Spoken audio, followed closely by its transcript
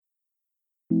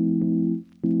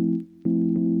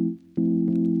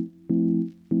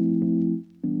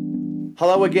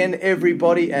Hello again,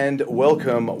 everybody, and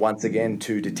welcome once again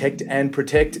to Detect and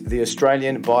Protect, the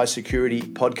Australian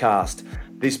Biosecurity Podcast.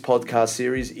 This podcast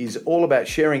series is all about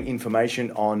sharing information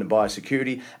on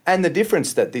biosecurity and the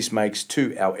difference that this makes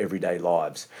to our everyday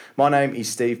lives. My name is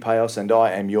Steve Payos and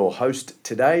I am your host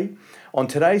today. On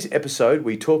today's episode,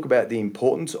 we talk about the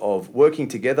importance of working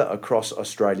together across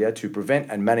Australia to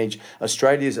prevent and manage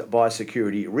Australia's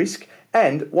biosecurity risk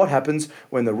and what happens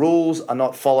when the rules are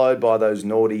not followed by those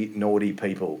naughty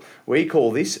people. We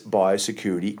call this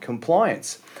biosecurity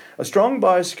compliance. A strong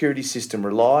biosecurity system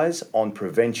relies on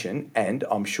prevention, and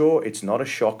I'm sure it's not a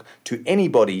shock to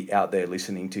anybody out there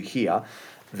listening to hear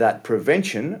that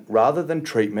prevention rather than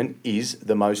treatment is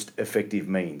the most effective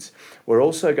means. We're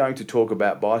also going to talk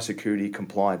about biosecurity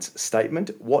compliance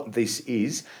statement, what this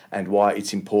is and why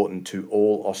it's important to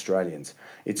all Australians.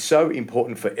 It's so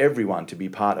important for everyone to be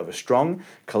part of a strong,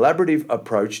 collaborative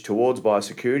approach towards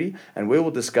biosecurity, and we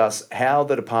will discuss how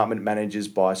the department manages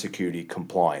biosecurity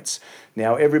compliance.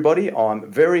 Now, everybody,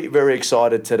 I'm very, very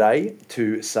excited today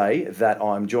to say that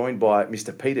I'm joined by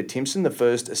Mr. Peter Timson, the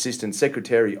First Assistant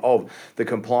Secretary of the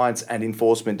Compliance and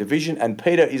Enforcement Division. And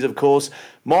Peter is, of course,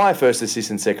 my First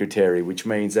Assistant Secretary, which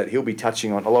means that he'll be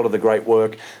touching on a lot of the great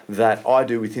work that I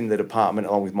do within the department,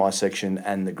 along with my section,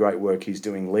 and the great work he's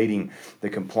doing leading the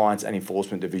Compliance and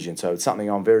Enforcement Division. So it's something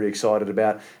I'm very excited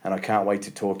about, and I can't wait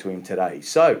to talk to him today.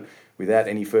 So, without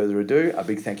any further ado, a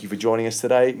big thank you for joining us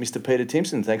today, Mr. Peter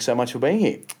Timson. Thanks so much for being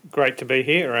here. Great to be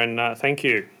here, and thank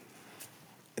you.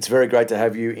 It's very great to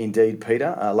have you indeed,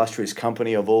 Peter, a illustrious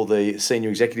company of all the senior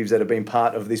executives that have been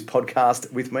part of this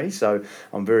podcast with me. So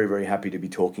I'm very, very happy to be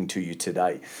talking to you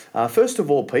today. First of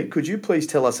all, Pete, could you please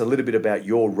tell us a little bit about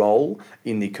your role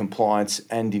in the Compliance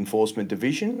and Enforcement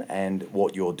Division and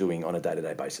what you're doing on a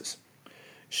day-to-day basis?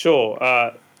 Sure.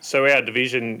 So our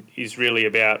division is really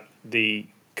about the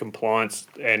compliance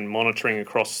and monitoring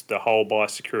across the whole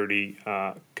biosecurity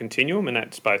continuum, and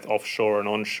that's both offshore and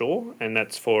onshore, and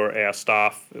that's for our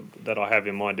staff that I have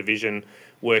in my division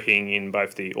working in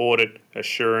both the audit,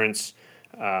 assurance,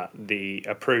 the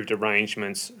approved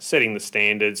arrangements, setting the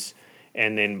standards,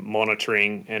 and then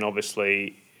monitoring, and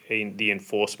obviously in the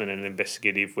enforcement and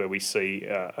investigative where we see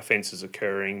offences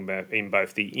occurring in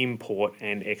both the import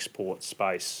and export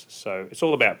space. So it's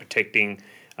all about protecting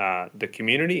the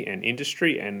community and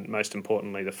industry, and most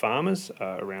importantly the farmers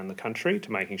around the country,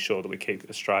 to making sure that we keep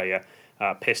Australia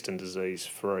pest and disease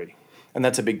free. And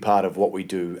that's a big part of what we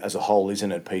do as a whole,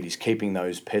 isn't it, Pete, is keeping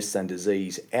those pests and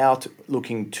disease out,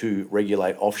 looking to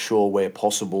regulate offshore where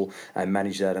possible and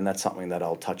manage that. And that's something that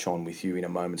I'll touch on with you in a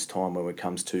moment's time when it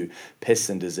comes to pests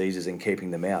and diseases and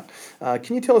keeping them out.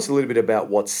 Can you tell us a little bit about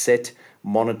what set,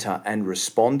 monitor and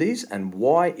respond is and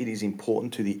why it is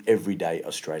important to the everyday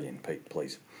Australian, Pete,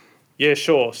 please? Yeah,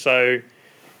 sure. So,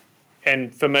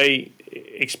 and for me,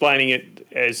 explaining it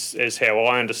as how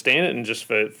I understand it, and just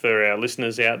for our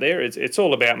listeners out there, it's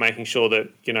all about making sure that,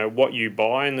 you know, what you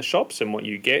buy in the shops and what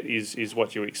you get is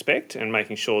what you expect, and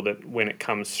making sure that when it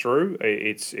comes through,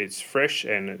 it's fresh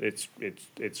and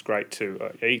it's great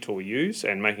to eat or use,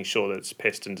 and making sure that it's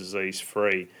pest and disease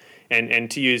free.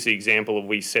 And to use the example of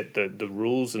we set the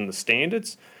rules and the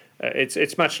standards.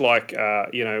 It's much like,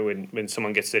 when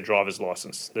someone gets their driver's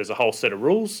license. There's a whole set of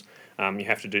rules. You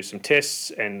have to do some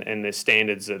tests, and there's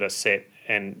standards that are set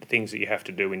and things that you have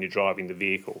to do when you're driving the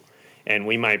vehicle. And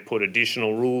we may put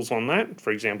additional rules on that.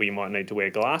 For example, you might need to wear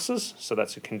glasses. So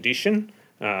that's a condition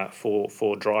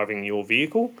for driving your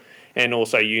vehicle. And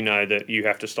also, you know that you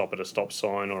have to stop at a stop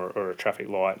sign or a traffic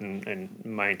light and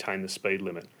maintain the speed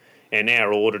limit. And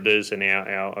our auditors and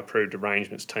our approved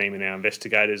arrangements team and our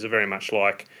investigators are very much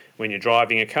like when you're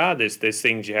driving a car, there's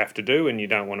things you have to do and you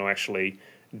don't want to actually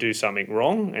do something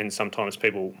wrong. And sometimes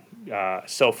people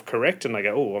self-correct and they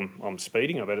go, oh, I'm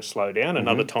speeding, I better slow down. And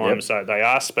other times they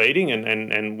are speeding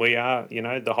and we are,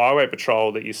 the highway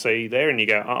patrol that you see there, and you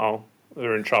go, uh-oh,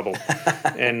 they're in trouble.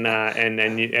 and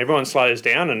everyone slows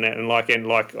down and like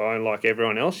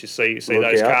everyone else, you see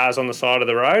those cars on the side of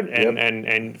the road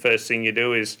and first thing you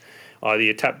do is either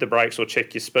you tap the brakes or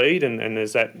check your speed, and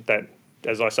there's that,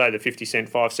 as I say, the 50 cent,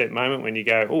 5 cent moment when you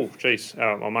go, oh, geez,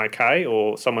 I'm okay,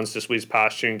 or someone's just whizzed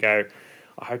past you and go,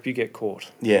 I hope you get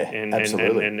caught. Yeah,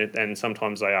 absolutely. And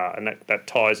sometimes they are, and that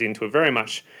ties into very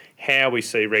much how we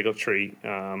see regulatory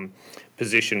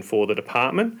position for the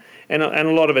department, and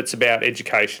a lot of it's about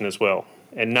education as well.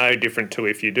 And no different to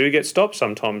if you do get stopped.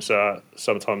 Sometimes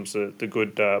the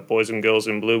good boys and girls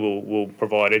in blue will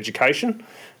provide education,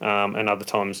 and other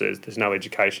times there's no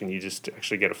education. You just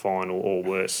actually get a fine or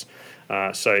worse.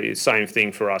 So it's same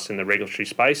thing for us in the regulatory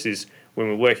space is when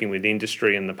we're working with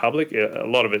industry and the public, a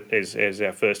lot of it is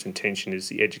our first intention is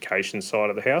the education side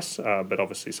of the house, but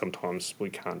obviously sometimes we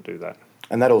can't do that.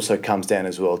 And that also comes down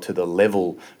as well to the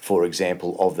level, for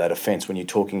example, of that offence. When you're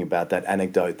talking about that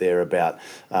anecdote there about,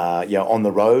 on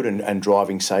the road and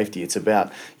driving safety, it's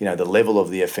about, the level of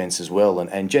the offence as well.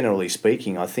 And generally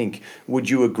speaking, I think, would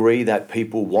you agree that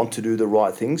people want to do the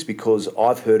right things? Because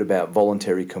I've heard about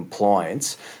voluntary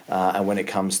compliance, and when it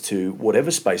comes to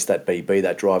whatever space that be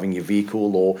that driving your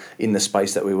vehicle or in the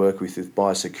space that we work with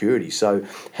biosecurity. So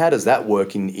how does that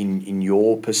work in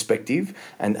your perspective?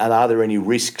 And are there any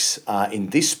risks in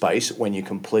this space when you're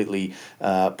completely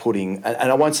putting,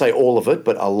 and I won't say all of it,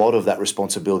 but a lot of that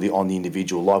responsibility on the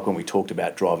individual, like when we talked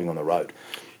about driving on the road?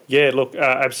 Yeah, look,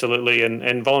 absolutely.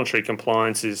 And voluntary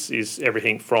compliance is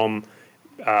everything from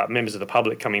members of the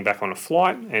public coming back on a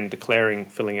flight and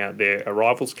filling out their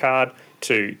arrivals card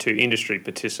to industry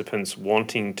participants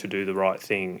wanting to do the right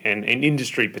thing. And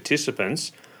industry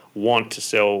participants want to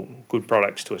sell good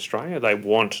products to Australia. They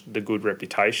want the good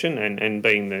reputation and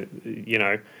being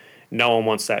the, no one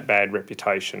wants that bad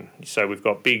reputation. So we've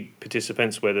got big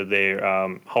participants, whether they're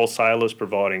wholesalers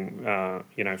providing,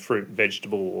 fruit,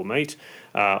 vegetable or meat,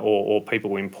 or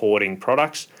people importing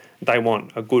products. They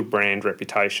want a good brand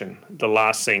reputation. The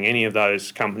last thing any of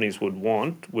those companies would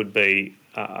want would be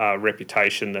a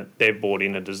reputation that they've brought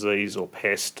in a disease or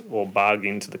pest or bug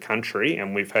into the country,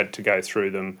 and we've had to go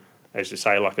through them, as you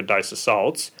say, like a dose of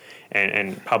salts,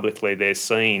 and publicly they're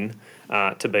seen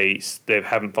they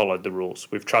haven't followed the rules.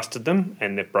 We've trusted them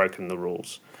and they've broken the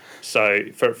rules.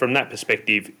 So from that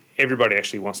perspective, everybody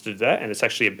actually wants to do that, and it's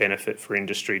actually a benefit for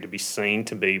industry to be seen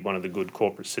to be one of the good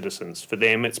corporate citizens. For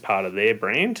them, it's part of their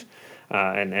brand,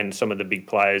 and some of the big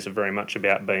players are very much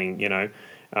about being,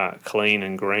 clean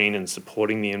and green and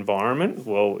supporting the environment.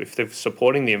 Well, if they're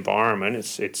supporting the environment,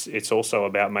 it's also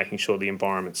about making sure the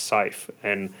environment's safe.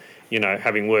 And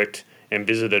having worked and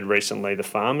visited recently the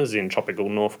farmers in tropical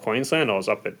North Queensland, I was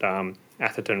up at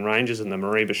Atherton Ranges in the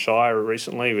Mareeba Shire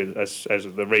recently as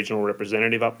the regional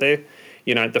representative up there.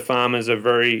 The farmers are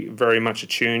very, very much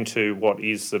attuned to what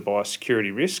is the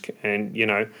biosecurity risk, and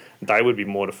they would be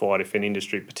mortified if an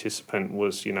industry participant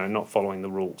was not following the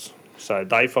rules. So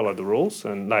they follow the rules,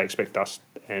 and they expect us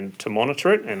to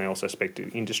monitor it, and they also expect the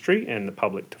industry and the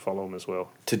public to follow them as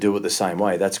well. To do it the same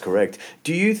way, that's correct.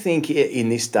 Do you think in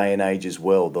this day and age as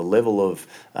well, the level of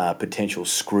potential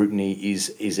scrutiny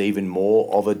is even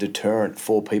more of a deterrent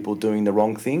for people doing the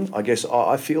wrong thing? I guess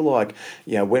I feel like,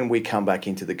 when we come back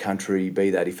into the country,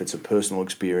 be that if it's a personal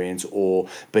experience or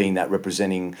being that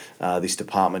representing this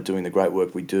department doing the great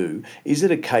work we do, is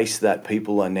it a case that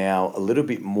people are now a little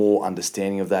bit more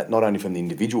understanding of that, not only from the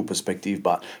individual perspective,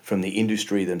 but from the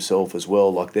industry themselves as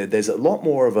well? Like there's a lot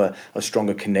more of a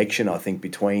stronger connection, I think,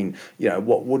 between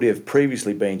what would have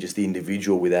previously been just the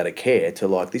individual without a care to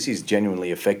like this is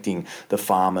genuinely affecting the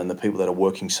farmer and the people that are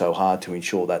working so hard to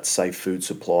ensure that safe food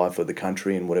supply for the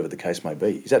country and whatever the case may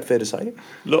be. Is that fair to say?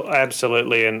 Look,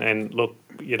 absolutely, and look,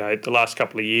 the last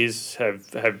couple of years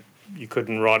have you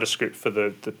couldn't write a script for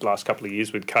the last couple of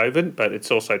years with COVID, but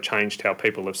it's also changed how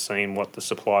people have seen what the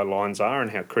supply lines are and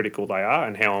how critical they are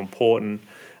and how important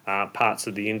parts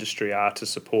of the industry are to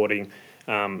supporting,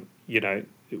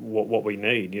 what we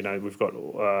need. We've got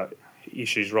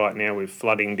issues right now with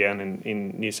flooding down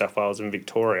in New South Wales and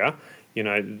Victoria.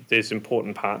 There's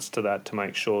important parts to that to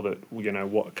make sure that,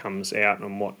 what comes out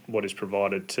and what is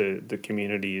provided to the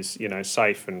community is,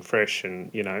 safe and fresh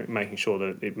and, making sure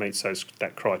that it meets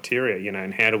that criteria,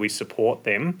 and how do we support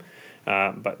them,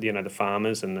 but, the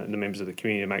farmers and the members of the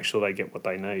community to make sure they get what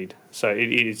they need. So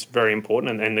it is very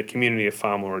important, and the community are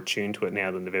far more attuned to it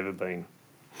now than they've ever been.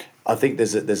 I think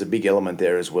there's a big element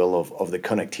there as well of the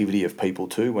connectivity of people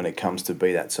too when it comes to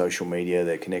be that social media,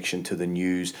 their connection to the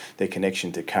news, their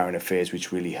connection to current affairs,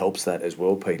 which really helps that as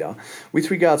well, Peter. With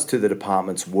regards to the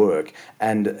department's work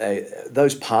and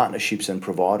those partnerships and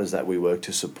providers that we work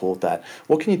to support that,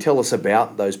 what can you tell us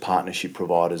about those partnership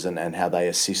providers and how they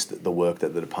assist the work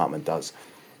that the department does?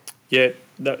 Yeah,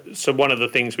 so one of the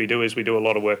things we do is we do a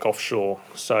lot of work offshore.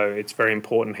 So it's very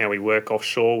important how we work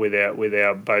offshore with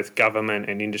our both government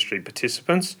and industry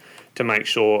participants to make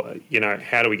sure,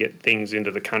 how do we get things into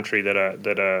the country that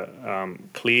are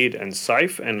cleared and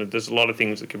safe. And there's a lot of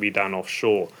things that can be done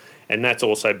offshore. And that's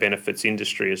also benefits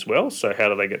industry as well. So how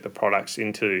do they get the products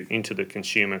into the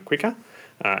consumer quicker?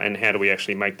 and how do we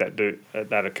actually make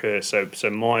that occur. So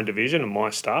my division and my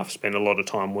staff spend a lot of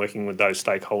time working with those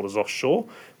stakeholders offshore,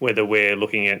 whether we're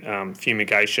looking at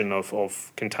fumigation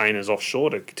of containers offshore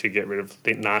to get rid of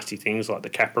nasty things like the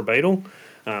capra beetle.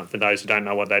 For those who don't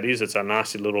know what that is, it's a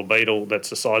nasty little beetle that's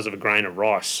the size of a grain of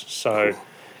rice. So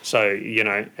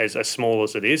as small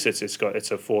as it is,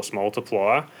 it's a force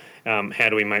multiplier. How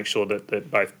do we make sure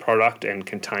that both product and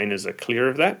containers are clear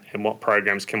of that, and what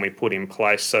programs can we put in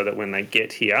place so that when they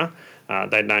get here,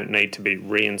 they don't need to be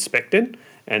re-inspected,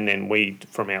 and then we,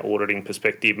 from our auditing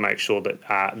perspective, make sure that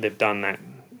they've done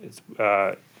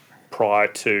that prior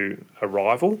to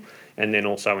arrival, and then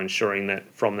also ensuring that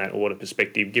from that audit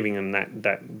perspective, giving them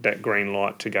that green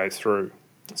light to go through.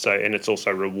 So, and it's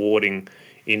also rewarding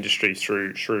industry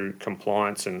through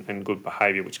compliance and good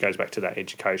behaviour, which goes back to that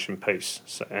education piece.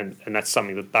 So, and that's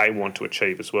something that they want to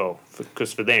achieve as well,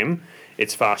 because for them,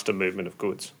 it's faster movement of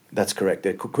goods. That's correct.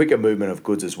 The quicker movement of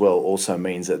goods as well also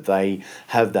means that they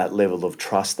have that level of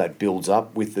trust that builds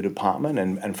up with the department.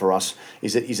 And for us,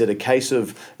 is it a case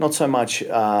of not so much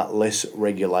less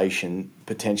regulation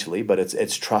potentially, but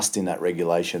it's trust in that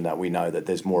regulation that we know that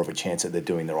there's more of a chance that they're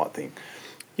doing the right thing?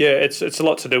 Yeah, it's a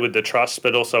lot to do with the trust,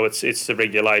 but also it's the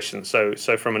regulation. So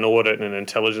from an audit and an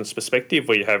intelligence perspective,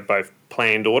 we have both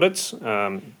planned audits,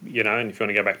 and if you want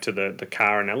to go back to the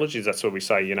car analogies, that's what we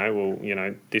say,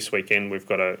 this weekend we've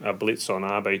got a blitz on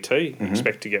RBT,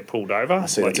 expect to get pulled over. I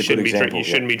see, that's a good example. You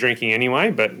shouldn't be drinking anyway,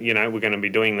 but, we're going to be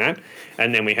doing that.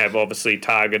 And then we have obviously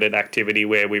targeted activity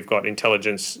where we've got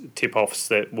intelligence tip-offs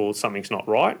that, something's not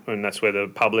right, and that's where the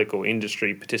public or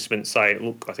industry participants say,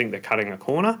 look, I think they're cutting a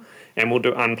corner. And we'll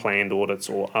do unplanned audits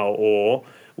or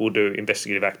we'll do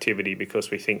investigative activity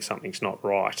because we think something's not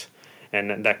right.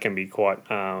 And that can be quite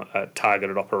a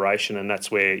targeted operation. And that's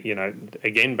where,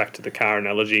 again, back to the car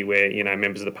analogy where,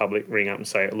 members of the public ring up and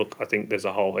say, look, I think there's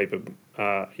a whole heap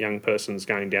of young persons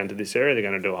going down to this area. They're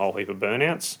going to do a whole heap of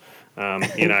burnouts. Go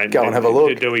and have a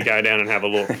look. Do we go down and have a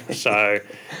look? So,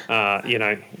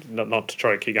 not to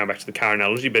try to keep going back to the car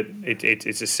analogy, but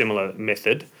it's a similar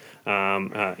method.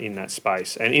 In that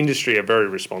space, and industry are very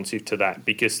responsive to that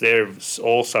because they're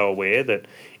also aware that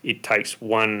it takes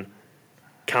one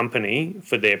company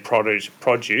for their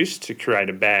produce to create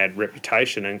a bad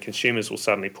reputation, and consumers will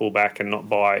suddenly pull back and not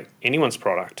buy anyone's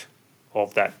product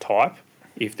of that type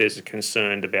if there's a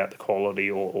concern about the quality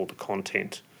or the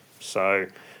content. So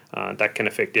that can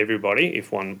affect everybody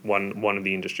if one of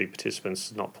the industry participants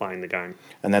is not playing the game.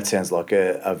 And that sounds like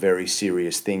a very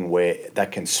serious thing where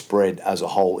that can spread as a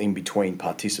whole in between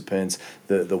participants.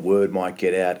 The word might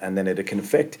get out, and then it can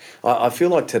affect. I feel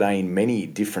like today in many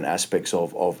different aspects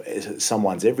of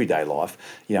someone's everyday life,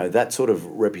 that sort of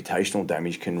reputational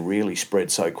damage can really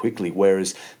spread so quickly.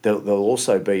 Whereas there'll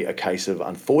also be a case of,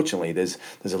 unfortunately, there's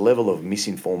a level of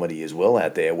misinformity as well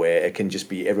out there where it can just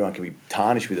be everyone can be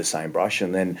tarnished with the same brush,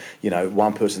 and then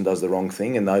one person does the wrong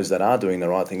thing and those that are doing the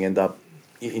right thing end up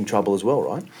in trouble as well,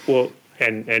 right? Well,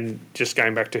 and just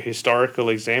going back to historical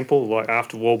example, like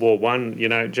after World War One,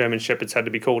 German Shepherds had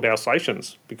to be called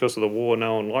Alsatians because of the war.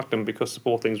 No one liked them because the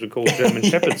poor things were called German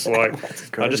Shepherds. Like,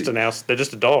 they're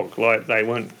just a dog. Like, they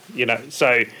weren't,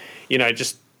 So,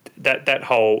 just that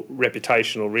whole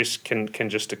reputational risk can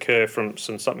just occur from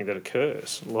something that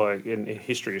occurs. Like, in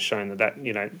history has shown that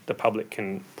the public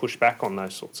can push back on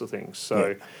those sorts of things. So.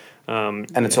 Yeah.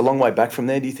 And it's a long way back from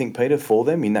there, do you think, Peter, for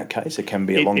them in that case? It can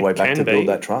be a long way back to build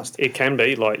that trust. It can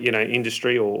be, like,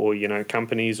 industry or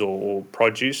companies or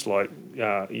produce, like,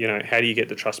 how do you get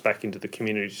the trust back into the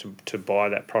community to buy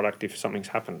that product if something's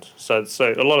happened? So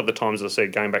a lot of the times, as I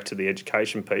said, going back to the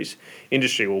education piece,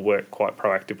 industry will work quite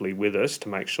proactively with us to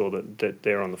make sure that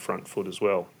they're on the front foot as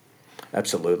well.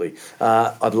 Absolutely.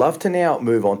 I'd love to now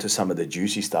move on to some of the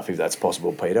juicy stuff, if that's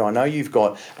possible, Peter. I know you've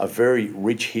got a very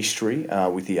rich history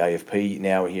with the AFP,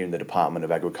 now here in the Department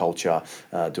of Agriculture,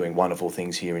 doing wonderful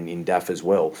things here in DAF as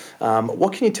well.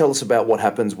 What can you tell us about what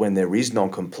happens when there is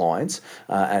non-compliance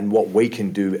and what we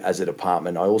can do as a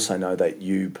department? I also know that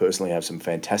you personally have some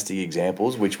fantastic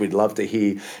examples, which we'd love to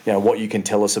hear, what you can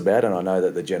tell us about, and I know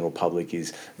that the general public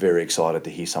is very excited to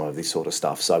hear some of this sort of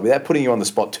stuff. So without putting you on the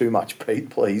spot too much, Pete,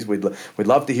 please, we'd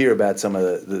love to hear about some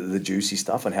of the juicy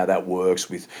stuff and how that works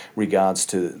with regards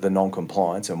to the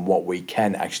non-compliance and what we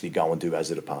can actually go and do as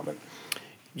a department.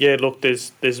 Yeah, look,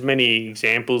 there's many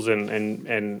examples,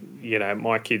 and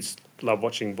my kids love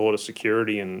watching Border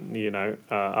Security and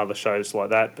other shows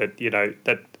like that. But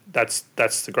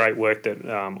that's the great work that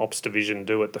Ops Division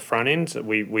do at the front end.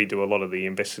 We do a lot of the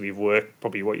investigative work,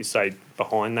 probably what you say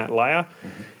behind that layer,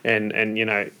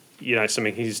 and some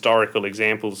historical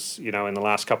examples. In the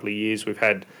last couple of years, we've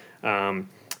had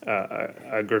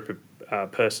a group of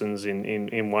persons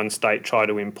in one state try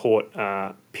to import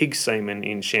pig semen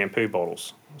in shampoo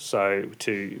bottles. So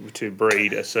to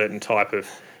breed a certain type of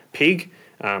pig,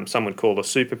 some would call a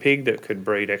super pig that could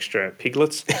breed extra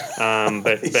piglets,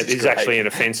 but is actually an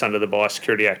offence under the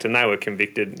Biosecurity Act, and they were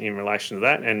convicted in relation to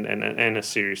that, and a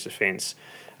serious offence.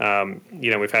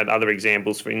 We've had other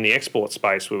examples in the export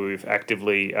space where we've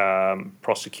actively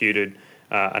prosecuted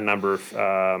a number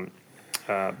of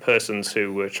persons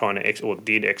who were trying to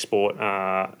did export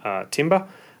timber,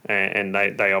 and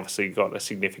they obviously got a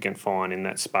significant fine in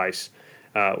that space.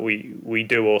 We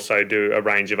do also do a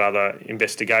range of other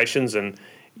investigations, and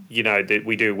that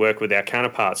we do work with our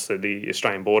counterparts. So the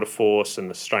Australian Border Force and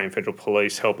the Australian Federal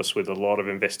Police help us with a lot of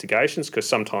investigations, because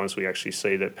sometimes we actually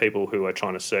see that people who are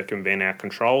trying to circumvent our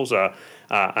controls are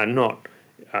not.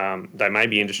 They may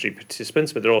be industry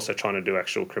participants, but they're also trying to do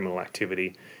actual criminal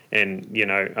activity. And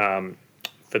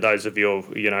for those of you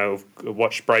who've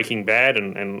watched Breaking Bad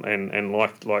and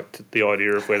liked the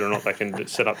idea of whether or not they can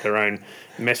set up their own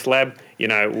meth lab,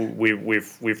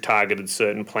 we've targeted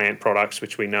certain plant products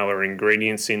which we know are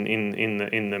ingredients in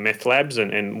the meth labs,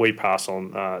 and we pass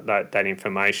on that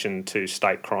information to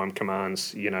state crime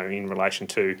commands. In relation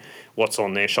to what's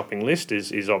on their shopping list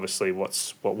is obviously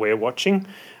what we're watching,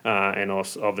 and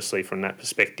also obviously from that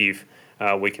perspective.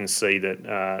 We can see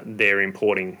that they're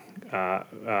importing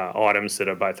items that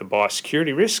are both a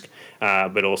biosecurity risk,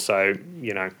 but also,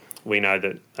 we know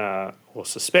that or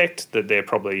suspect that they're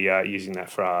probably using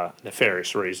that for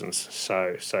nefarious reasons.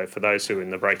 So for those who are in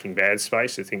the Breaking Bad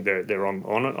space, I think they're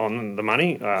on the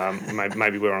money.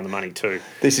 Maybe we're on the money too.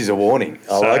 This is a warning.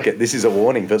 I like it. This is a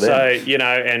warning for them.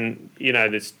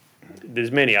 So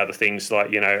there's many other things,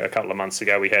 like a couple of months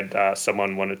ago we had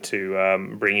someone wanted to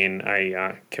bring in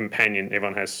a companion.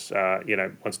 Everyone has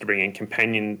wants to bring in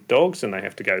companion dogs, and they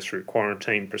have to go through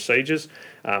quarantine procedures.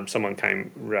 Someone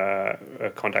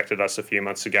contacted us a few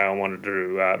months ago and wanted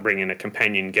to bring in a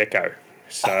companion gecko.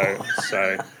 So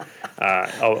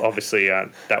obviously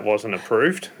that wasn't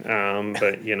approved,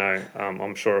 but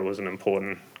I'm sure it was an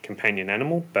important companion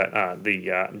animal, but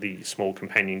the small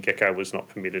companion gecko was not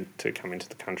permitted to come into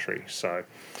the country. So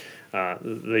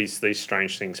these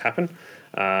strange things happen.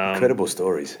 Incredible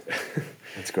stories.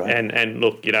 That's great. And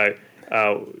look, we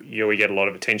get a lot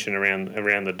of attention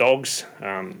around the dogs.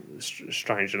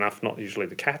 Strange enough, not usually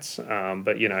the cats,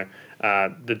 but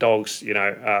the dogs,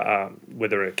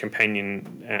 whether a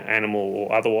companion animal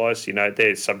or otherwise,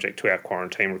 they're subject to our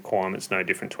quarantine requirements, no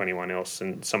different to anyone else.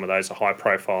 And some of those are high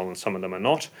profile, and some of them are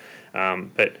not.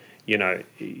 But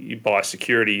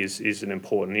biosecurity is an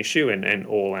important issue, and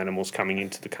all animals coming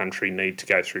into the country need to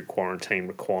go through quarantine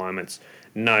requirements.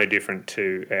 No different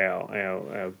to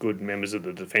our good members of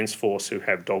the Defence Force who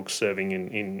have dogs serving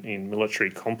in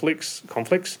military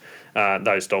conflicts.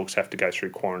 Those dogs have to go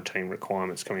through quarantine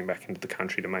requirements coming back into the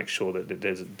country to make sure that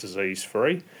they're disease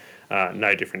free.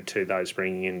 No different to those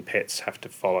bringing in pets have to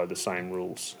follow the same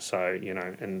rules. So,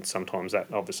 and sometimes that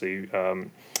obviously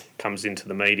comes into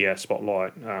the media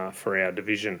spotlight for our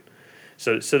division.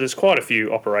 So there's quite a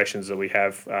few operations that we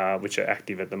have which are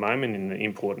active at the moment in the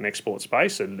import and export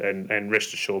space, and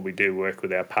rest assured we do work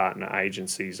with our partner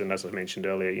agencies, and as I mentioned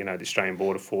earlier, the Australian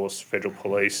Border Force, Federal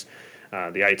Police,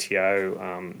 the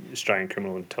ATO, Australian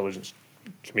Criminal Intelligence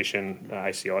Commission,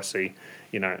 ACIC,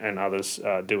 and others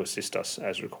do assist us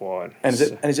as required. And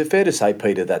is it fair to say,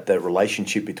 Peter, that the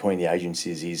relationship between the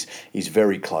agencies is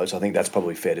very close? I think that's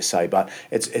probably fair to say, but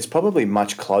it's probably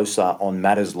much closer on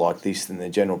matters like this than the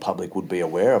general public would be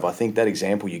aware of. I think that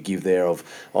example you give there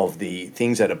of the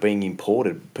things that are being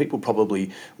imported, people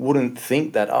probably wouldn't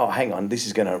think that, oh, hang on, this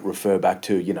is going to refer back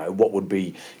to, what would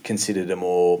be considered a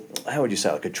more, how would you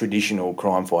say, like a traditional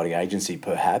crime fighting agency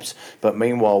perhaps. But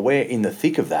meanwhile, we're in the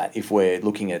thick of that if we're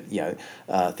looking at,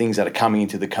 things that are coming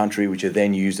into the country which are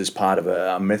then used as part of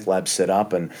a meth lab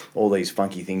setup, and all these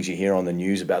funky things you hear on the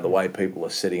news about the way people are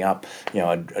setting up,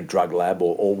 a drug lab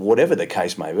or whatever the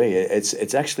case may be.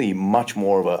 It's actually much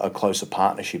more of a closer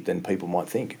partnership than people might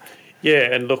think.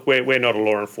 Yeah, and look, we're not a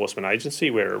law enforcement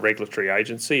agency, we're a regulatory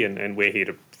agency, and we're here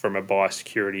to, from a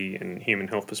biosecurity and human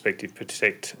health perspective,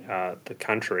 protect the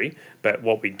country. But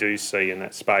what we do see in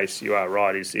that space, you are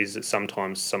right, is that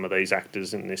sometimes some of these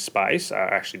actors in this space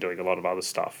are actually doing a lot of other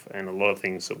stuff, and a lot of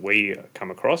things that we come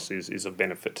across is of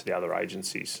benefit to the other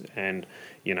agencies. And,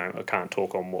 I can't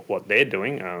talk on what they're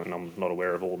doing, and I'm not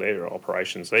aware of all their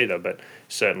operations either, but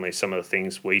certainly some of the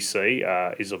things we see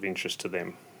is of interest to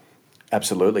them.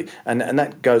 Absolutely. And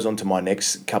that goes on to my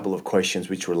next couple of questions,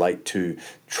 which relate to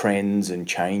trends and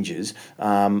changes.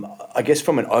 I guess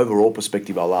from an overall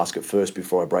perspective, I'll ask it first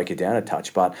before I break it down a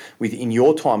touch. But in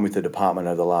your time with the department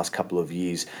over the last couple of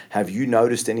years, have you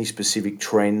noticed any specific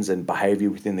trends and behaviour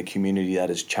within the community that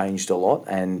has changed a lot?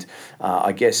 And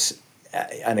I guess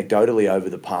anecdotally over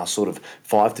the past sort of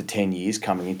 5 to 10 years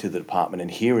coming into the department and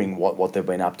hearing what they've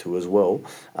been up to as well,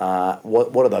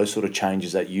 what are those sort of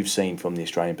changes that you've seen from the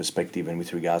Australian perspective and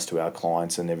with regards to our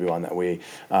clients and everyone that we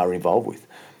are involved with?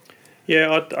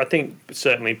 Yeah, I think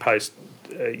certainly post,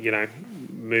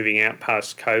 moving out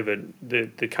past COVID,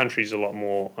 the country's a lot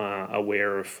more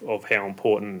aware of how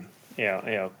important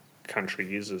our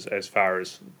country is as far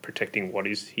as protecting what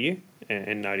is here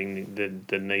and noting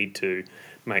the need to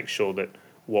make sure that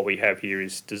what we have here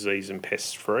is disease and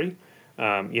pest free.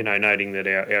 Noting that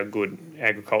our good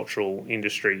agricultural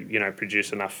industry,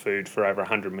 produce enough food for over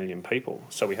 100 million people.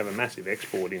 So we have a massive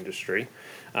export industry,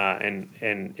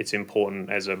 and it's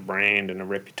important as a brand and a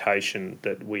reputation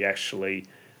that we actually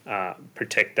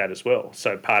protect that as well.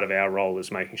 So part of our role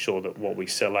is making sure that what we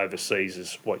sell overseas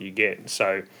is what you get.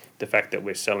 So the fact that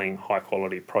we're selling high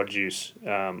quality produce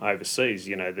overseas,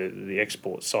 the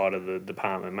export side of the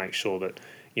department makes sure that,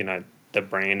 the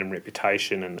brand and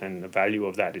reputation and the value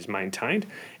of that is maintained.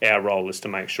 Our role is to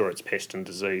make sure it's pest and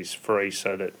disease free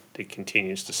so that it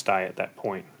continues to stay at that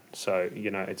point. So,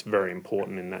 it's very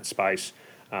important in that space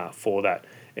for that.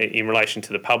 In relation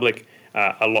to the public,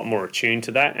 a lot more attuned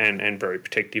to that and very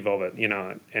protective of it,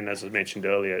 and as I mentioned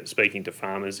earlier, speaking to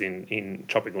farmers in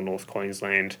tropical North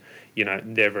Queensland,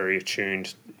 they're very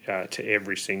attuned to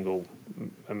every single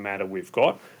matter we've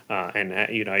got.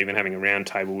 Even having a round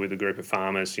table with a group of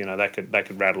farmers, they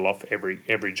could rattle off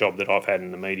every job that I've had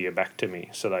in the media back to me.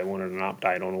 So they wanted an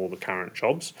update on all the current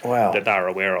jobs that they're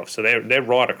aware of. So they're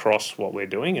right across what we're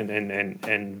doing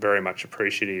and very much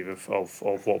appreciative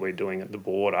of what we're doing at the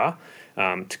border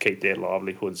to keep their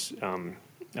livelihoods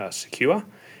secure.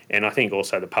 And I think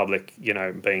also the public,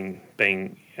 being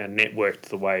networked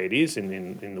the way it is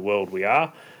in the world we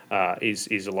are,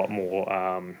 is a lot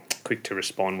more quick to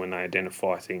respond when they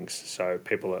identify things. So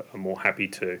people are more happy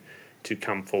to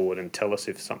come forward and tell us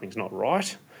if something's not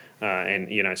right.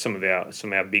 Some of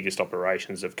our biggest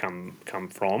operations have come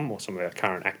from, or some of our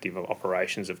current active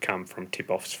operations have come from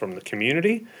tip-offs from the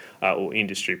community or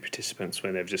industry participants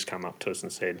when they've just come up to us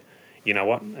and said, you know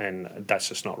what, and that's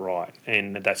just not right.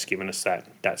 And that's given us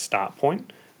that start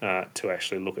point to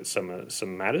actually look at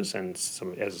some matters. And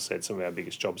as I said, some of our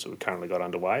biggest jobs that we've currently got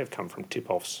underway have come from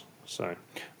tip-offs. So,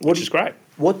 which is great.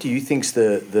 What do you think's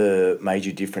the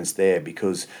major difference there?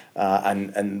 Because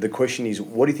and the question is,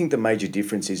 what do you think the major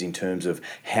difference is in terms of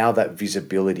how that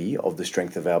visibility of the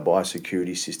strength of our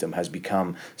biosecurity system has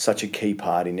become such a key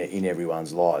part in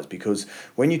everyone's lives? Because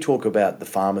when you talk about the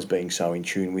farmers being so in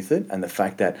tune with it, and the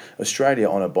fact that Australia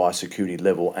on a biosecurity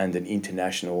level and an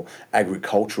international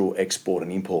agricultural export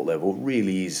and import level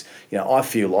really is, I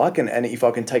feel like, and if I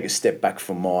can take a step back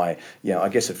from my, I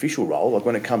guess official role, like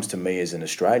when it comes to me as an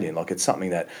Australian, like it's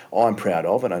something that I'm proud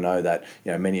of, and I know that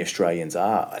many Australians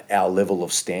are, our level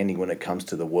of standing when it comes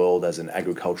to the world as an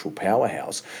agricultural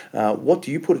powerhouse. What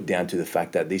do you put it down to, the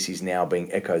fact that this is now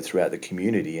being echoed throughout the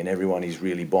community and everyone is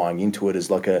really buying into it as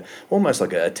almost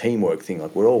like a teamwork thing,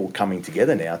 like we're all coming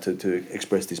together now to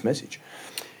express this message?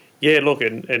 Yeah, look,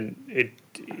 I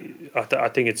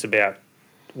think it's about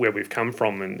where we've come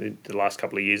from in the last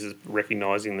couple of years, is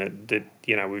recognising that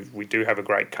we do have a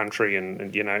great country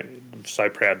and so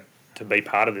proud to be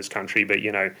part of this country. But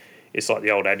it's like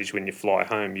the old adage, when you fly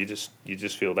home, you just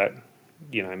feel that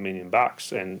 $1 million,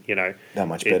 and that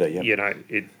much better.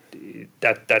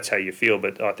 That's how you feel.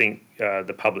 But I think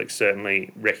the public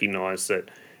certainly recognise that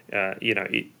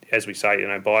as we say,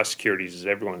 biosecurity is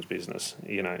everyone's business.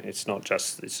 It's not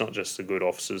just the good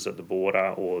officers at the border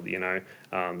or the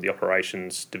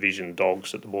operations division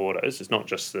dogs at the borders. It's not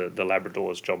just the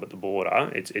Labrador's job at the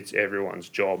border. It's everyone's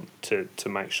job to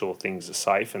make sure things are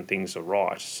safe and things are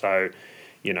right. So,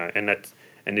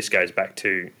 and this goes back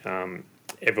to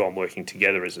everyone working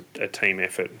together as a team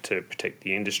effort to protect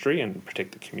the industry and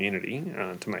protect the community,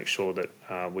 to make sure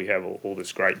that we have all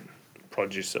this great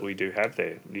produce that we do have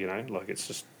there.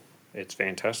 It's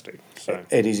fantastic. So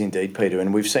it is indeed, Peter,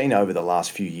 and we've seen over the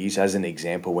last few years, as an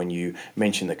example, when you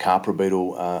mentioned the Capra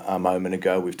beetle a moment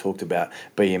ago, we've talked about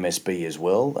BMSB as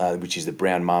well, which is the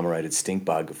brown marmorated stink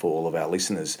bug for all of our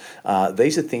listeners.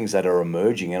 These are things that are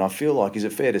emerging, and I feel like, is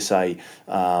it fair to say,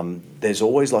 there's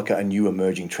always like a new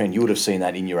emerging trend? You would have seen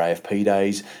that in your AFP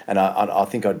days, and I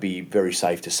think I'd be very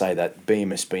safe to say that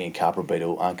BMSB and Capra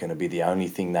beetle aren't going to be the only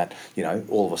thing that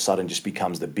all of a sudden just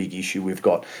becomes the big issue. We've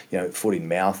got foot in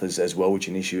mouth as as well, which is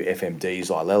an issue. FMD,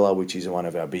 Xylella, which is one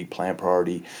of our big plant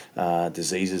priority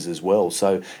diseases as well.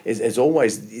 So there's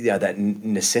always, you know, that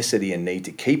necessity and need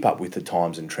to keep up with the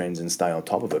times and trends and stay on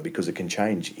top of it, because it can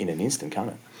change in an instant, can't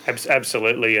it?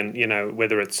 Absolutely, and you know,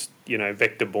 whether it's, you know,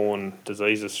 vector-borne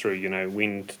diseases through, you know,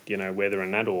 wind, you know, weather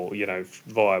and that, or, you know,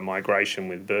 via migration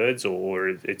with birds, or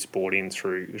it's brought in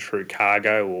through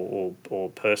cargo or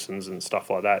persons and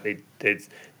stuff like that.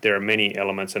 There are many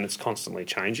elements, and it's constantly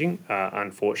changing,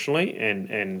 unfortunately,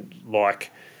 and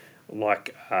like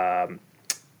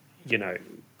you know,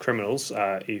 criminals,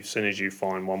 as soon as you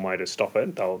find one way to stop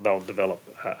it, they'll develop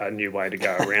a new way to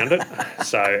go around it.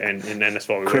 So and that's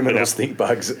why we criminals stink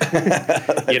bugs.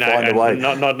 You know, find a way.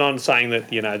 Not saying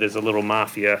that, you know, there's a little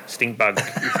mafia stink bug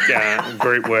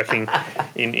group working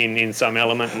in some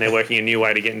element, and they're working a new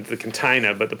way to get into the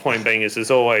container. But the point being is,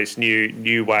 there's always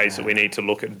new ways that we need to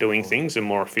look at doing things in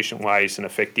more efficient ways and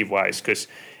effective ways. Because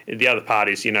the other part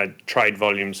is, you know, trade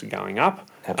volumes are going up.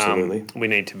 Absolutely. We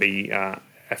need to be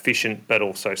efficient but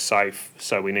also safe,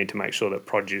 so we need to make sure that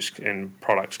produce and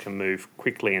products can move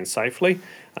quickly and safely,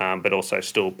 but also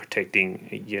still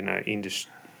protecting, you know,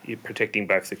 protecting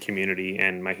both the community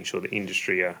and making sure the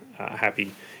industry are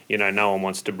happy. You know, no one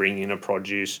wants to bring in a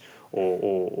produce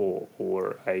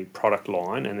or a product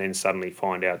line and then suddenly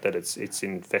find out that it's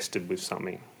infested with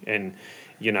something. And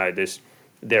you know,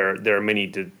 there are many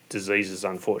diseases,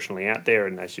 unfortunately, out there,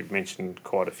 and as you've mentioned,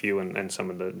 quite a few, and some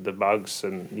of the bugs,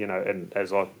 and you know, and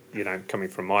as I, you know, coming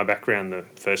from my background, the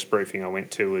first briefing I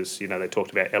went to was, you know, they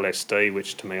talked about LSD,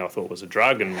 which to me I thought was a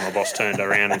drug, and my boss turned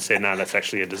around and said, no, that's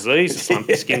actually a disease, it's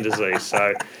lumpy skin disease.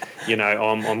 So, you know,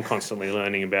 I'm constantly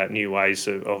learning about new ways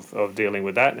of dealing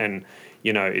with that, and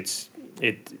you know,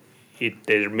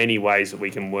 there are many ways that we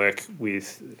can work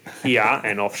with here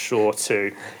and offshore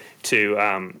to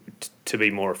be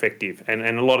more effective, and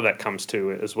a lot of that comes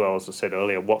to, as well, as I said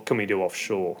earlier, what can we do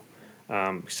offshore?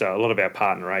 So a lot of our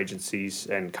partner agencies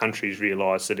and countries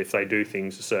realise that if they do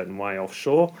things a certain way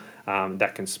offshore,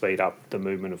 that can speed up the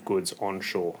movement of goods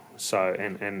onshore. So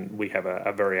and we have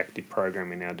a very active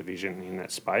program in our division in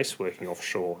that space, working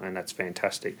offshore, and that's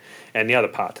fantastic. And the other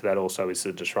part to that also is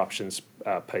the disruptions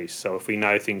piece. So if we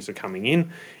know things are coming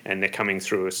in and they're coming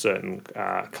through a certain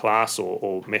class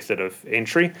or method of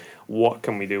entry, what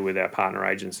can we do with our partner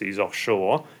agencies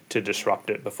offshore to disrupt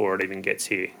it before it even gets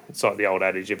here? It's like the old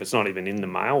adage, if it's not even in the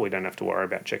mail, we don't have to worry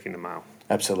about checking the mail.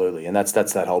 Absolutely, and that's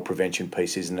that whole prevention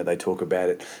piece, isn't it? They talk about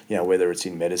it, you know, whether it's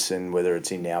in medicine, whether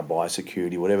it's in now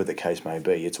biosecurity, whatever the case may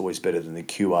be, it's always better than the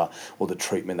cure or the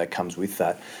treatment that comes with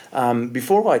that.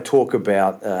 Before I talk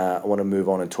about, I want to move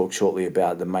on and talk shortly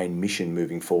about the main mission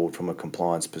moving forward from a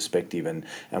compliance perspective and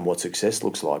what success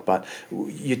looks like. But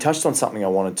you touched on something I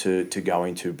wanted to go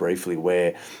into briefly,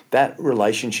 where that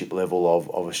relationship level of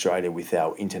Australia with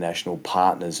our international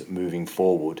partners moving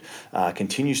forward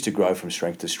continues to grow from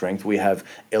strength to strength. We have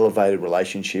elevated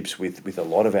relationships with a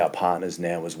lot of our partners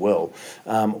now as well.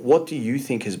 What do you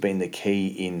think has been the key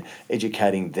in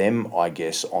educating them, I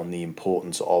guess, on the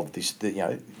importance of this? You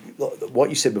know, what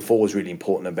you said before was really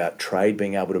important about trade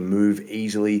being able to move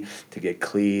easily, to get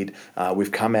cleared.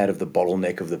 We've come out of the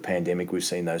bottleneck of the pandemic. We've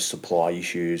seen those supply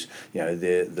issues, you know,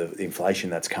 the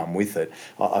inflation that's come with it.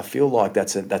 I feel like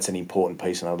that's an important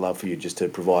piece, and I'd love for you just to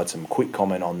provide some quick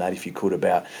comment on that, if you could,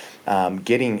 about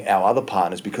getting our other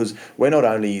partners, because we're not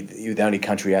only the only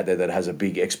country out there that has a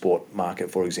big export market,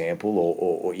 for example,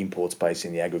 or import space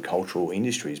in the agricultural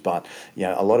industries, but you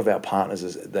know, a lot of our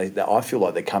partners, I feel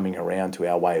like they're coming around to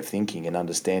our way of thinking and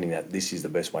understanding that this is the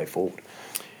best way forward.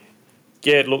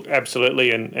 Yeah, look,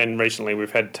 absolutely, and recently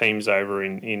we've had teams over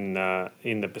in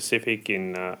the Pacific,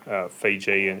 in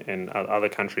Fiji and other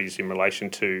countries, in relation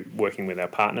to working with our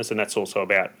partners, and that's also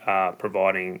about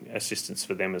providing assistance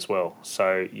for them as well.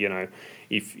 So, you know,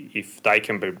 if they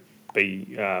can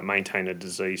maintain a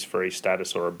disease-free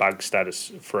status or a bug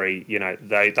status-free, you know,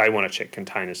 they want to check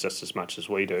containers just as much as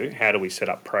we do. How do we set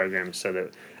up programs so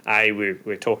that A,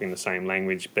 we're talking the same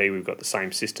language, B, we've got the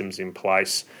same systems in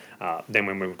place. Then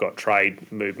when we've got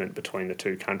trade movement between the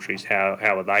two countries, how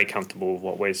are they comfortable with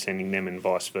what we're sending them, and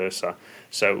vice versa?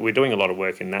 So we're doing a lot of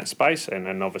work in that space,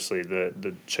 and obviously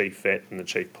the chief vet and the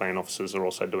chief plant officers are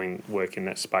also doing work in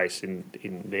that space in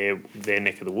their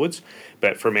neck of the woods.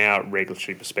 But from our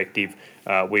regulatory perspective,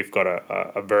 we've got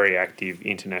a very active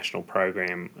international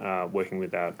program working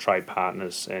with our trade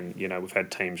partners, and you know, we've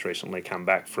had teams recently come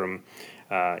back from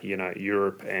you know,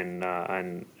 Europe and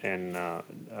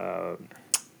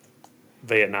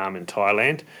Vietnam and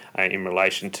Thailand in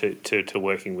relation to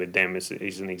working with them is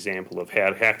an example of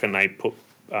how can they put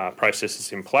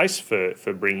processes in place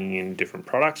for bringing in different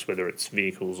products, whether it's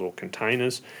vehicles or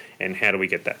containers, and how do we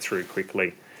get that through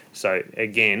quickly. So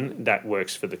again, that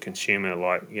works for the consumer.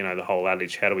 Like, the whole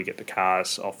adage, how do we get the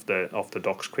cars off the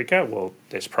docks quicker? Well,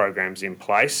 there's programs in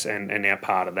place, and now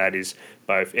part of that is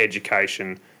both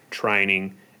education,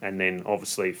 training, and then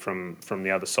obviously from the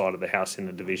other side of the house in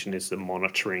the division is the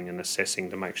monitoring and assessing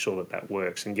to make sure that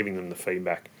works and giving them the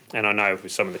feedback. And I know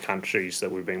with some of the countries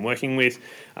that we've been working with,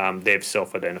 they've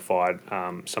self-identified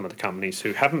some of the companies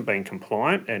who haven't been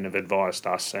compliant and have advised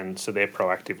us, and so they're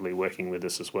proactively working with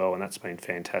us as well, and that's been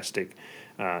fantastic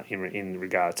in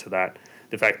regard to that.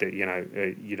 The fact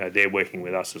that they're working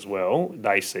with us as well,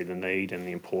 they see the need and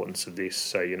the importance of this.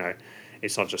 So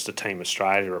it's not just a Team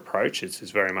Australia approach,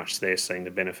 it's very much they're seeing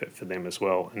the benefit for them as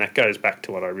well. And that goes back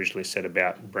to what I originally said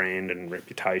about brand and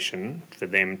reputation. For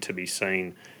them to be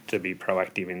seen to be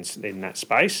proactive in that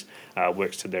space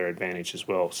works to their advantage as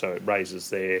well. So it raises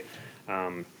their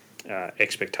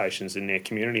expectations in their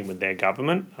community with their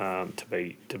government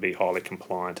to be highly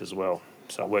compliant as well.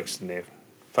 So it works in their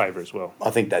favour as well. I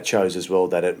think that shows as well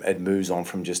that it moves on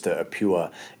from just a pure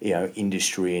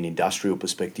industry and industrial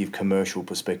perspective, commercial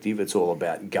perspective. It's all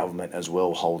about government as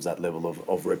well, holds that level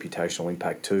of reputational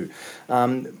impact too.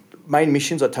 Main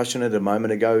missions, I touched on it a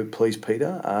moment ago, please,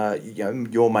 Peter.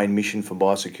 Your main mission for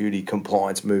biosecurity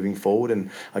compliance moving forward, and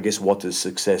I guess what does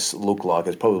success look like?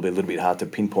 It's probably a little bit hard to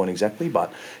pinpoint exactly,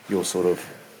 but your sort of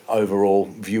overall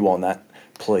view on that,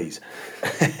 please.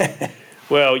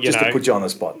 Well, just to put you on the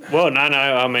spot. Well, no.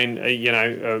 I mean,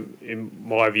 in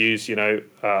my views,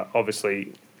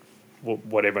 obviously,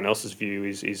 what everyone else's view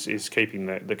is keeping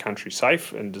the country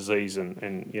safe and disease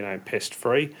and pest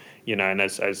free. And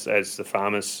as the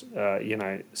farmers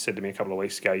said to me a couple of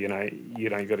weeks ago,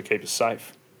 you've got to keep us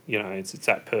safe. It's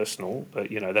that personal, but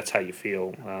that's how you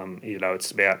feel.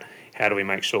 It's about how do we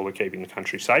make sure we're keeping the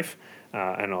country safe.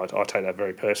 And I take that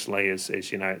very personally as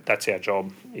that's our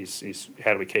job is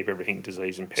how do we keep everything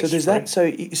disease and pest free.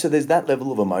 So there's that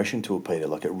level of emotion to it, Peter.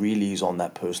 Like it really is on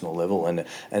that personal level, and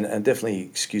definitely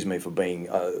excuse me for being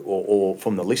or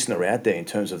from the listener out there in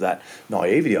terms of that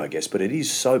naivety, I guess. But it is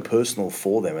so personal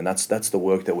for them, and that's the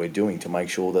work that we're doing to make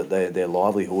sure that their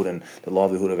livelihood and the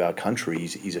livelihood of our country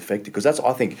is affected. Because that's,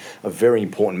 I think, a very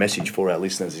important message for our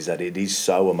listeners is that it is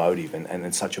so emotive and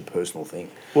it's such a personal thing.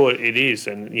 Well, it is,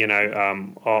 and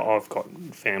I've got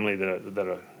family that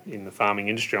are in the farming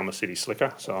industry. I'm a city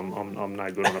slicker, so I'm no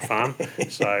good on a farm.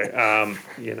 So I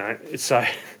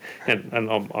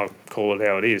call it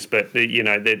how it is. But for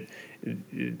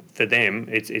them,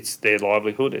 it's their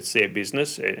livelihood, it's their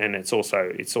business, and it's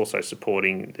also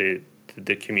supporting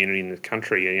the community in the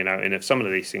country. And if some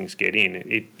of these things get in,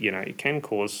 it can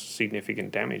cause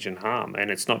significant damage and harm.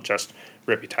 And it's not just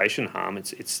reputation harm;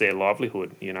 it's their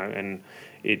livelihood. And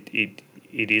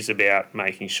it is about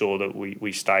making sure that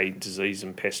we stay disease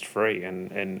and pest free,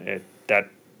 and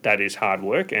that is hard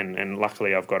work. And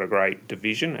luckily, I've got a great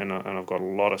division, and I've got a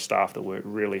lot of staff that work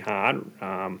really hard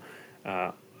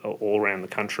all around the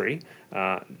country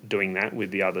doing that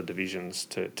with the other divisions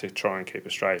to try and keep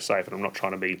Australia safe. And I'm not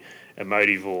trying to be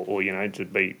emotive or to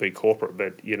be corporate,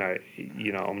 but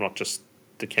I'm not just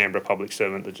the Canberra public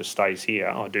servant that just stays here.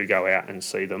 I do go out and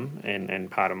see them, and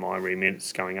part of my remit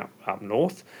is going up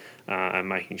north and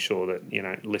making sure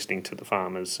that listening to the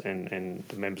farmers and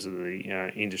the members of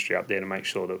the industry up there to make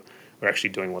sure that we're actually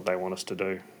doing what they want us to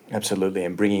do. Absolutely,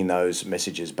 and bringing those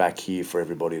messages back here for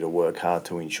everybody to work hard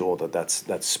to ensure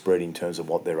that's spread in terms of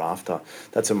what they're after.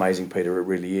 That's amazing, Peter, it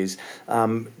really is.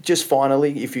 Just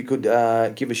finally, if you could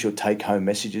give us your take-home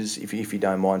messages, if you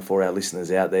don't mind, for our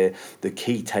listeners out there, the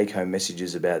key take-home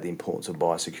messages about the importance of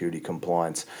biosecurity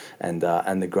compliance and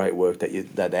the great work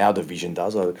that our division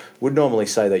does. I would normally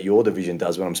say that your division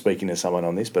does when I'm speaking to someone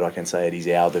on this, but I can say it is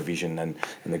our division and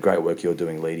the great work you're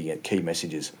doing leading it. Key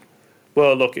messages.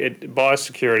 Well, look,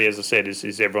 biosecurity, as I said,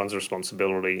 is everyone's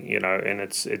responsibility, and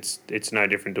it's no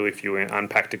different to if you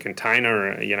unpacked a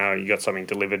container, you got something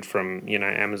delivered from,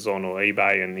 Amazon or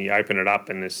eBay, and you open it up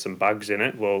and there's some bugs in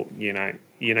it. Well, you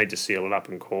need to seal it up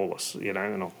and call us, and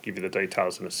I'll give you the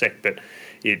details in a sec. But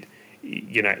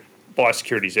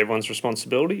biosecurity is everyone's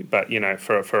responsibility, but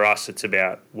for us, it's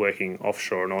about working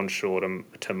offshore and onshore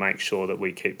to make sure that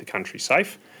we keep the country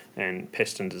safe and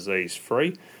pest and disease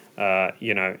free.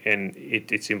 And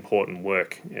it's important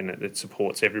work, and it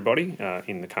supports everybody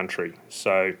in the country.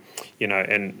 So,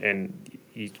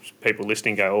 people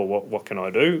listening go, oh, what can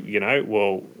I do?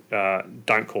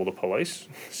 Don't call the police,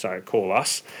 so call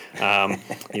us.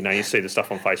 You see the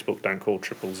stuff on Facebook, don't call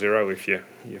 000 if your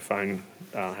phone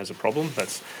has a problem.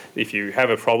 That's if you have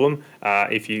a problem.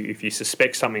 If you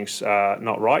suspect something's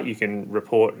not right, you can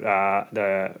report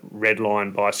the Red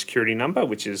Line Biosecurity number,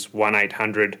 which is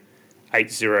 1-800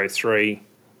 803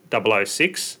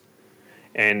 006,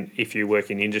 And if you work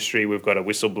in industry, we've got a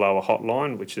whistleblower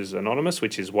hotline, which is anonymous,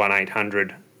 which is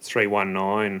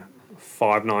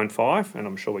 1-800-319-595. And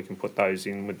I'm sure we can put those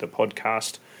in with the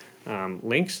podcast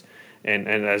links. And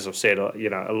as I've said,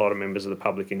 a lot of members of the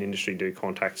public in industry do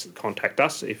contact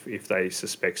us if they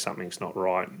suspect something's not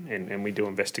right, and we do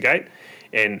investigate.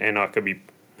 And I could be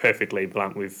perfectly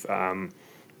blunt with the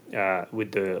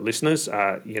listeners.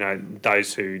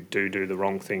 Those who do the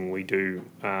wrong thing, we do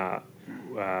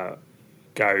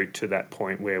go to that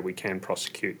point where we can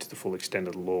prosecute to the full extent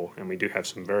of the law, and we do have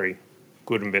some very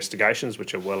good investigations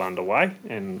which are well underway.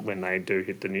 And when they do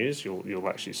hit the news, you'll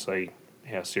actually see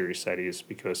how serious that is,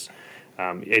 because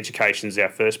education is our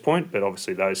first point, but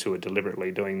obviously those who are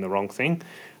deliberately doing the wrong thing,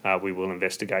 we will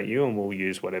investigate you, and we'll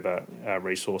use whatever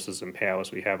resources and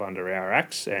powers we have under our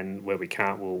acts, and where we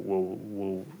can't,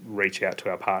 we'll reach out to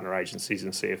our partner agencies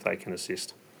and see if they can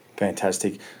assist.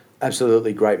 Fantastic.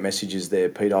 Absolutely great messages there,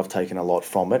 Peter. I've taken a lot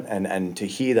from it, and to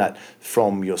hear that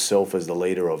from yourself as the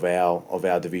leader of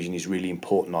our division is really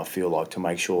important. I feel like, to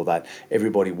make sure that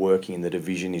everybody working in the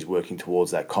division is working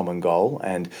towards that common goal.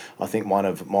 And I think one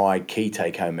of my key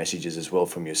take-home messages as well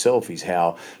from yourself is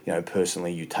how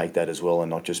personally you take that as well, and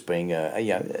not just being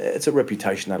it's a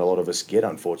reputation that a lot of us get,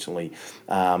 unfortunately,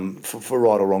 for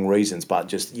right or wrong reasons, but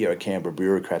just a Canberra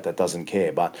bureaucrat that doesn't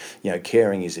care. But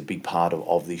caring is a big part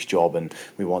of this job, and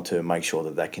we want to make sure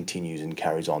that continues and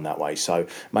carries on that way. So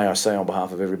may I say, on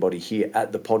behalf of everybody here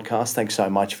at the podcast, thanks so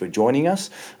much for joining us.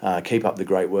 Keep up the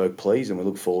great work, please, and we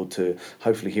look forward to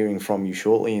hopefully hearing from you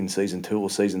shortly in season 2 or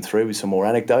season 3 with some more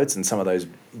anecdotes and some of those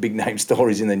big name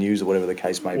stories in the news or whatever the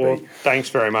case may be. Thanks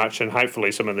very much, and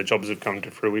hopefully some of the jobs have come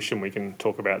to fruition. We can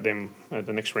talk about them at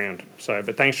the next round.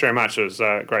 But thanks very much. It was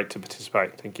great to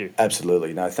participate. Thank you.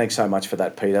 Absolutely. No, thanks so much for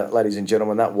that, Peter. Ladies and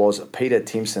gentlemen, that was Peter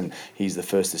Timson. He's the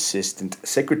first Assistant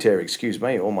Secretary,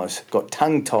 almost got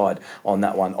tongue-tied on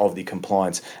that one, of the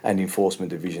Compliance and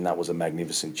Enforcement Division. That was a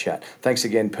magnificent chat. Thanks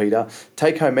again, Peter.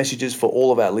 Take-home messages for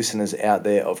all of our listeners out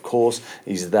there, of course,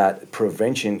 is that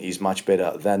prevention is much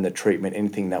better than the treatment.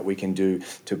 Anything that we can do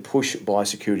to push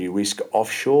biosecurity risk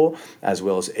offshore, as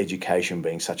well as education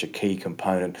being such a key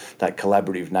component, that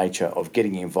collaborative nature of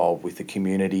getting involved with the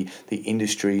community, the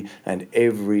industry, and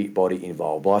everybody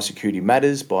involved. Biosecurity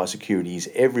matters. Biosecurity is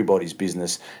everybody's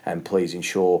business, and please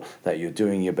ensure that you're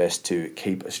doing your best to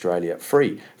keep Australia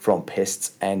free from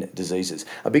pests and diseases.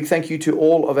 A big thank you to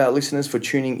all of our listeners for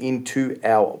tuning into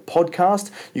our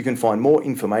podcast. You can find more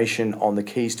information on the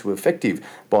keys to effective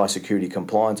biosecurity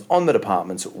compliance on the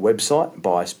department's website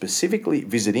by specifically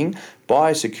visiting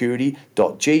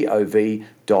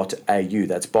biosecurity.gov.au.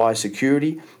 That's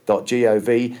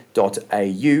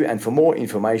biosecurity.gov.au. And for more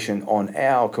information on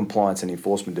our Compliance and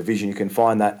Enforcement Division, you can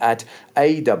find that at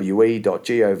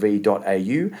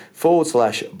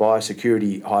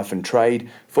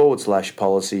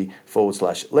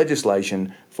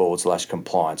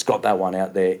awe.gov.au/biosecurity-trade/policy/legislation/compliance. Got that one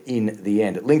out there in the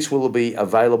end. Links will be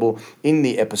available in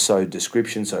the episode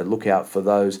description, so look out for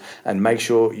those, and make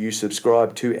sure you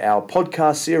subscribe to our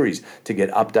podcast series to get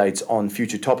updates on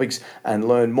future topics and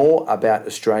learn more about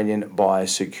Australian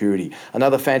biosecurity.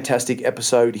 Another fantastic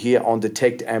episode here on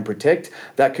Detect and Protect.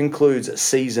 That concludes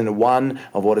season 1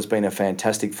 of what has been a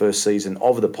fantastic first season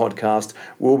of the podcast.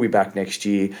 We'll be back next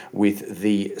year with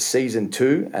the season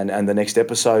 2 and the next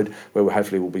episode, where we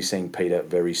hopefully will be seeing Peter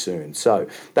very soon. So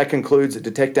that concludes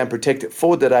Detect and Protect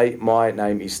for today. My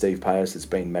name is Steve Payos. It's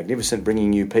been magnificent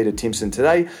bringing you Peter Timson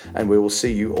today, and we will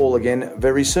see you all again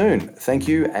very soon. Thank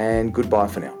you and goodbye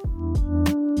for now.